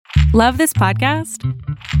Love this podcast?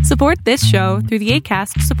 Support this show through the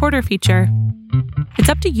Acast supporter feature. It's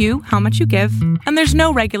up to you how much you give, and there's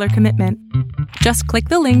no regular commitment. Just click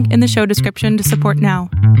the link in the show description to support now.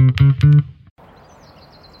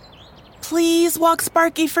 Please walk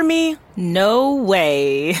Sparky for me. No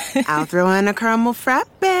way. I'll throw in a caramel frappe.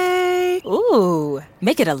 Ooh,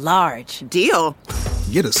 make it a large. Deal.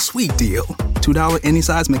 Get a sweet deal. $2 any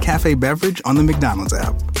size McCafe beverage on the McDonald's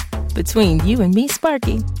app. Between you and me,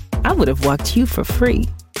 Sparky, I would have walked you for free.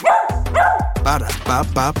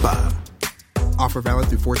 Ba-da-ba-ba-ba. Offer valid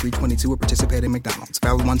through 4/3/22 at participating McDonald's.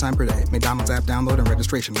 Valid one time per day. McDonald's app download and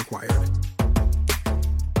registration required.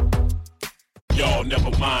 Y'all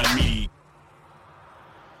never mind me.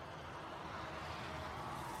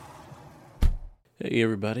 Hey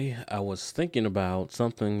everybody, I was thinking about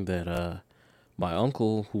something that my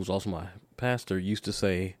uncle, who's also my pastor, used to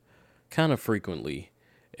say kind of frequently,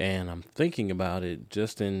 and I'm thinking about it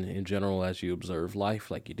just in general as you observe life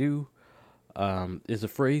like you do. Is a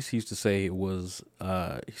phrase he used to say. Was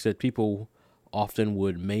he said people often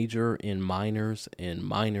would major in minors and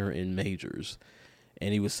minor in majors,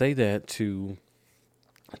 and he would say that to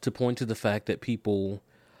point to the fact that people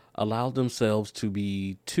allowed themselves to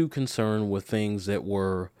be too concerned with things that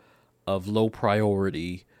were of low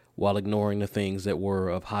priority while ignoring the things that were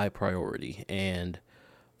of high priority. And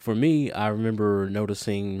for me, I remember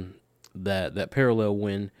noticing that parallel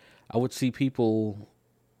when I would see people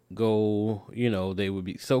go, they would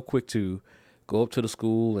be so quick to go up to the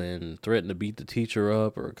school and threaten to beat the teacher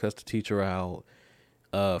up or cuss the teacher out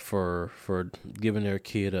for giving their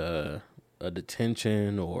kid a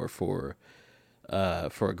detention or for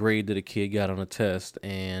a grade that a kid got on a test,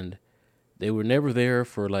 and they were never there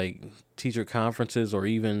for like teacher conferences or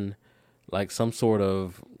even like some sort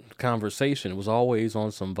of conversation. It was always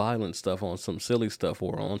on some violent stuff, on some silly stuff,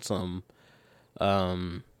 or on some,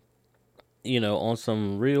 on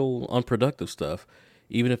some real unproductive stuff.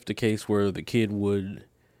 Even if the case where the kid would,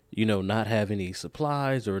 not have any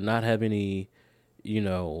supplies or not have any,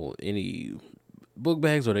 any book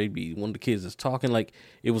bags, or they'd be one of the kids that's talking. Like,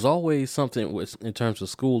 it was always something in terms of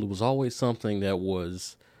school. It was always something that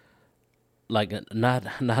was like not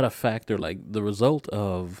a factor. Like, the result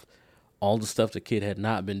of all the stuff the kid had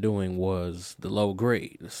not been doing was the low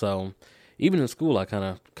grade. So even in school, I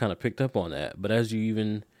kind of picked up on that. But as you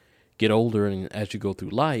even get older and as you go through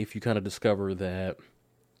life, you kind of discover that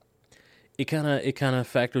it kind of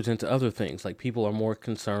factors into other things. Like, people are more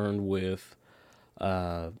concerned with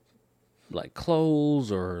like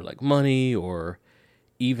clothes or like money or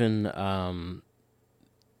even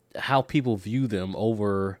how people view them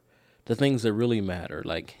over the things that really matter,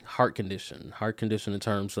 like heart condition in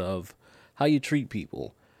terms of how you treat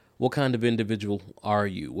people. What kind of individual are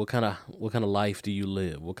you? What kind of life do you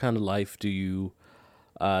live? What kind of life do you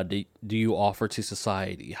offer to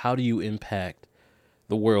society? How do you impact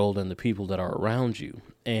the world and the people that are around you?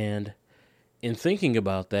 And in thinking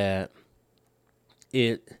about that,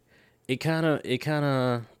 it kind of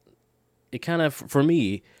for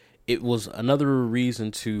me, it was another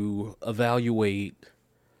reason to evaluate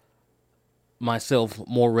myself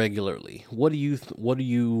more regularly. What do you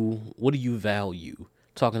value?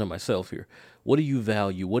 Talking to myself here. What do you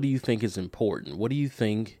value? What do you think is important? What do you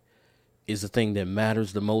think is the thing that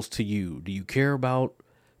matters the most to you? Do you care about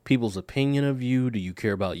people's opinion of you? Do you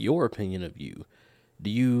care about your opinion of you?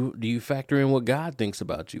 Do you factor in what God thinks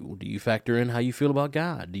about you? Do you factor in how you feel about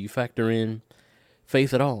God? Do you factor in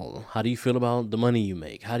faith at all? How do you feel about the money you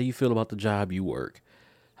make? How do you feel about the job you work?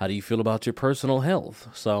 How do you feel about your personal health?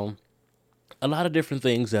 So a lot of different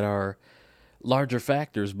things that are larger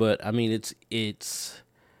factors, but I mean, it's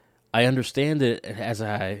I understand it as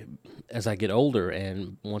I get older,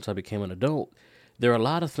 and once I became an adult, there are a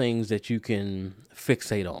lot of things that you can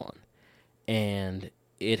fixate on, and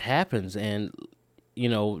it happens. And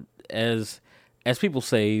as people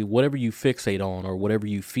say, whatever you fixate on or whatever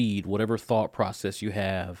you feed, whatever thought process you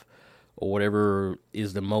have, or whatever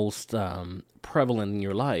is the most prevalent in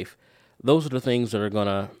your life, those are the things that are going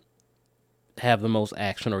to have the most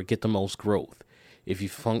action or get the most growth. If you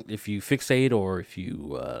fixate or if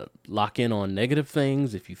you lock in on negative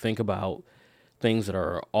things, if you think about things that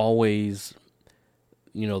are always,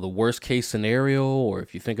 the worst case scenario, or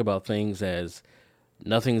if you think about things as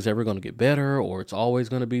nothing's ever going to get better or it's always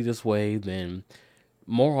going to be this way, then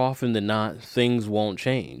more often than not, things won't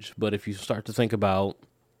change. But if you start to think about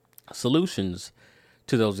solutions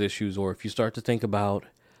to those issues, or if you start to think about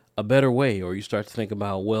a better way, or you start to think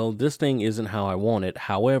about, well, this thing isn't how I want it.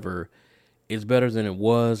 However, it's better than it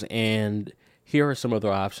was, and here are some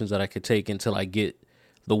other options that I could take until I get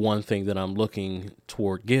the one thing that I'm looking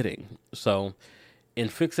toward getting. So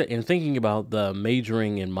in thinking about the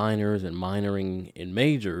majoring in minors and minoring in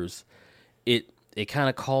majors, it kind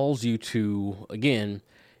of calls you to, again,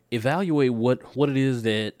 evaluate what it is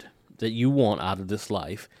that you want out of this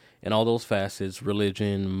life and all those facets: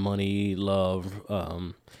 religion, money, love,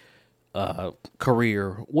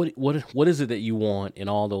 career. What is it that you want in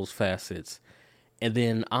all those facets? And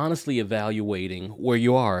then honestly evaluating where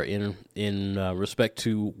you are in respect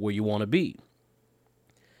to where you want to be.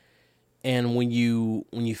 And when you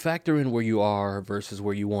factor in where you are versus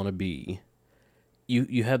where you want to be,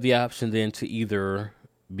 you have the option then to either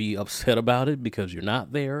be upset about it because you're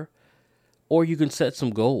not there, or you can set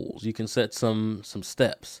some goals. You can set some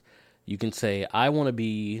steps. You can say, I want to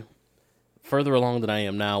be further along than I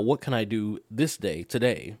am now. What can I do this day,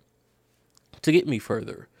 today, to get me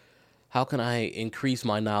further? How can I increase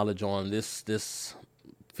my knowledge on this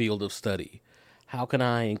field of study? How can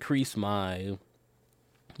I increase my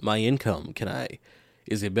income?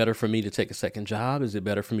 Is it better for me to take a second job? Is it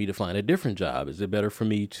better for me to find a different job? Is it better for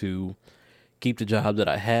me to keep the job that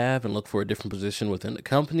I have and look for a different position within the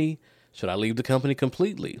company? Should I leave the company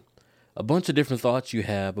completely? A bunch of different thoughts you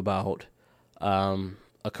have about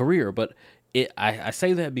a career, but I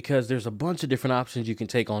say that because there's a bunch of different options you can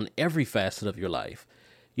take on every facet of your life.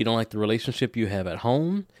 You don't like the relationship you have at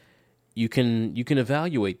home? You can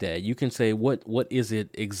evaluate that. You can say, what is it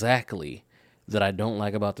exactly that I don't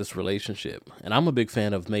like about this relationship? And I'm a big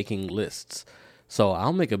fan of making lists. So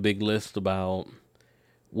I'll make a big list about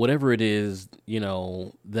whatever it is,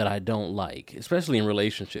 that I don't like, especially in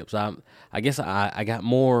relationships. I guess I got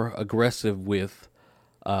more aggressive with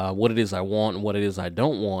what it is I want and what it is I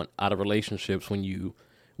don't want out of relationships when you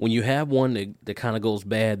have one that kind of goes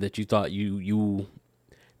bad that you thought you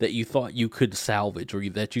thought you could salvage, or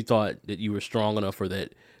that you thought that you were strong enough, or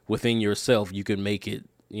that within yourself you could make it,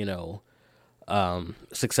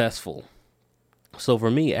 successful. So for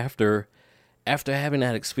me, after having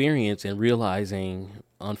that experience and realizing,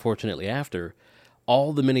 unfortunately, after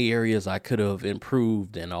all the many areas I could have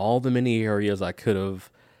improved and all the many areas I could have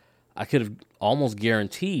almost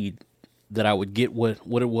guaranteed that I would get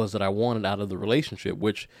what it was that I wanted out of the relationship,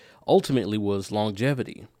 which ultimately was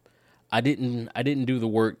longevity. I didn't do the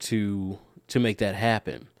work to make that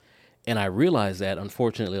happen. And I realized that,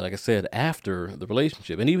 unfortunately, like I said, after the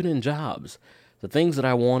relationship, and even in jobs, the things that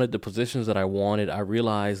I wanted, the positions that I wanted, I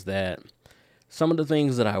realized that some of the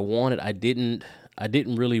things that I wanted, I didn't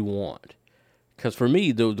really want. Because for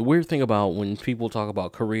me, the weird thing about when people talk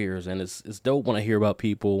about careers, and it's dope when I hear about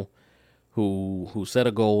people who set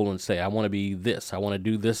a goal and say, I want to be this, I want to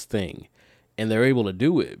do this thing, and they're able to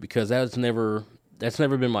do it, because that's never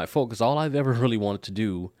been my focus. All I've ever really wanted to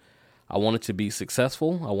do, I wanted to be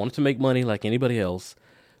successful. I wanted to make money like anybody else,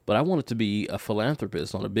 but I wanted to be a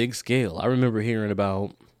philanthropist on a big scale. I remember hearing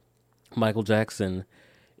about Michael Jackson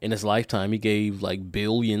in his lifetime. He gave like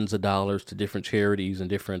billions of dollars to different charities and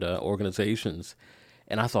different organizations.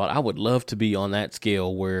 And I thought I would love to be on that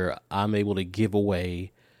scale where I'm able to give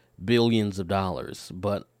away billions of dollars.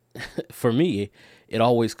 But for me, it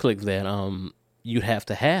always clicked that you'd have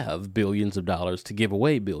to have billions of dollars to give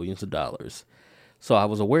away billions of dollars. So I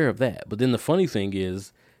was aware of that. But then the funny thing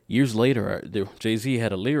is, years later, Jay-Z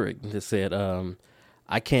had a lyric that said,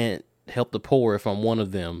 I can't help the poor if I'm one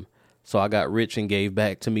of them. So I got rich and gave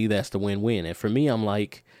back. To me, that's the win-win. And for me, I'm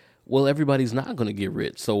like, well, everybody's not going to get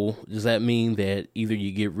rich. So does that mean that either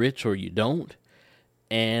you get rich or you don't?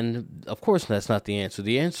 And of course, that's not the answer.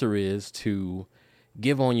 The answer is to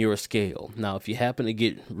give on your scale. Now, if you happen to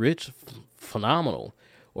get rich, phenomenal.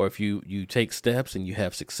 Or if you take steps and you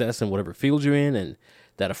have success in whatever field you're in and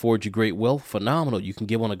that affords you great wealth, phenomenal. You can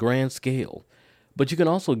give on a grand scale. But you can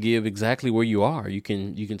also give exactly where you are. You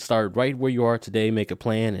can start right where you are today, make a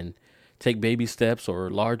plan, and take baby steps or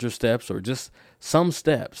larger steps or just some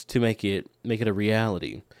steps to make it a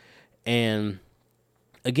reality. And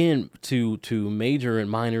again, to major and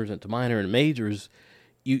minors and to minor and majors,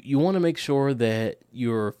 you want to make sure that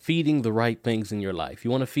you're feeding the right things in your life.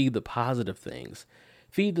 You want to feed the positive things.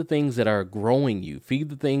 Feed the things that are growing you. Feed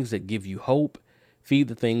the things that give you hope. Feed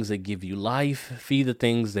the things that give you life. Feed the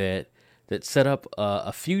things that set up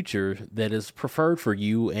a future that is preferred for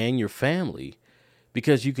you and your family,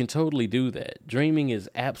 because you can totally do that. Dreaming is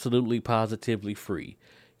absolutely positively free.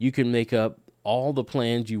 You can make up all the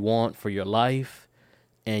plans you want for your life,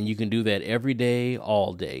 and you can do that every day,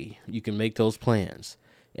 all day. You can make those plans,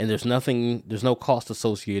 and there's no cost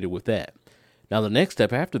associated with that. Now, the next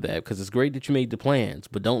step after that, because it's great that you made the plans,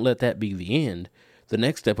 but don't let that be the end. The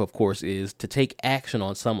next step, of course, is to take action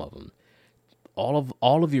on some of them.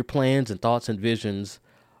 All of your plans and thoughts and visions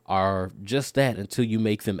are just that until you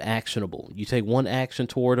make them actionable. You take one action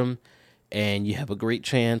toward them, and you have a great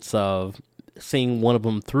chance of seeing one of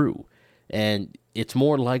them through. And it's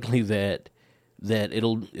more likely that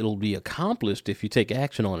it'll be accomplished if you take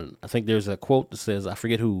action on it. I think there's a quote that says, I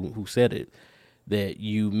forget who said it, that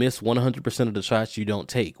you miss 100% of the shots you don't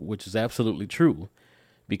take, which is absolutely true,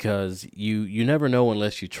 because you never know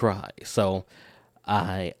unless you try. So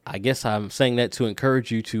I guess I'm saying that to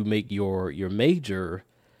encourage you to make your major,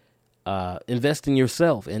 invest in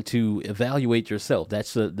yourself and to evaluate yourself.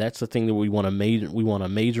 That's the thing that we want to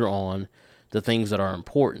major on, the things that are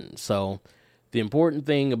important. So the important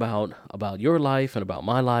thing about your life and about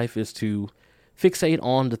my life is to fixate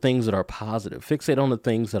on the things that are positive. Fixate on the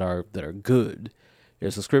things that are good.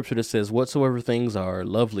 There's a scripture that says, whatsoever things are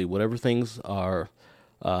lovely, whatever things are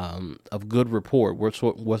of good report,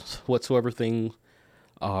 whatsoever things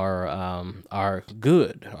are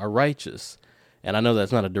good, are righteous. And I know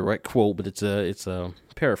that's not a direct quote, but it's a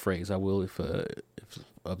paraphrase, I will, if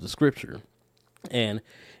of the scripture. And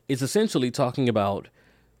it's essentially talking about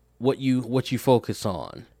what you focus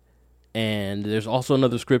on. And there's also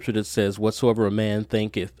another scripture that says, whatsoever a man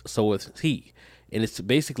thinketh, so is he. And it's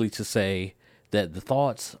basically to say that the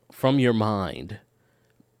thoughts from your mind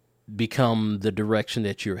become the direction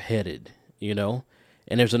that you're headed, you know?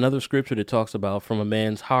 And there's another scripture that talks about out of a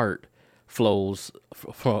man's heart flow the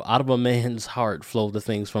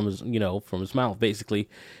things from his mouth. Basically,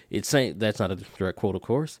 it's saying, that's not a direct quote, of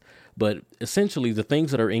course, but essentially the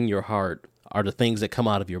things that are in your heart are the things that come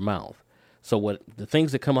out of your mouth. So the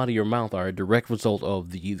things that come out of your mouth are a direct result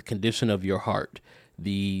of the condition of your heart,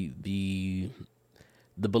 the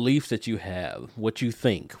beliefs that you have, what you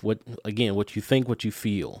think, what you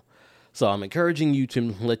feel. So I'm encouraging you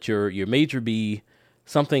to let your major be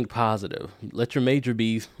something positive. Let your major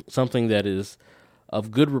be something that is of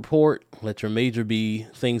good report. Let your major be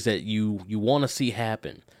things that you want to see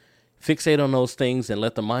happen. Fixate on those things and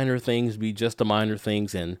let the minor things be just the minor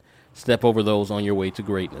things, and step over those on your way to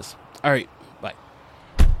greatness. All right, bye.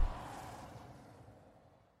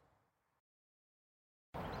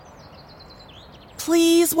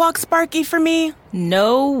 Please walk Sparky for me.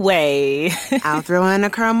 No way. I'll throw in a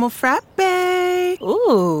caramel frappe.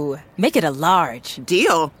 Ooh, make it a large.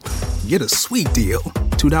 Deal. Get a sweet deal.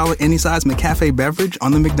 $2 any size McCafe beverage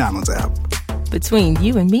on the McDonald's app. Between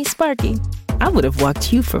you and me, Sparky, I would have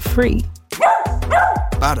walked you for free.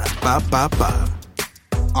 Ba-da-ba-ba-ba.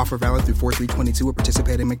 Offer valid through 4/3/22 at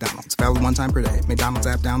participating McDonald's. Valid one time per day. McDonald's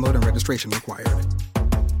app download and registration required.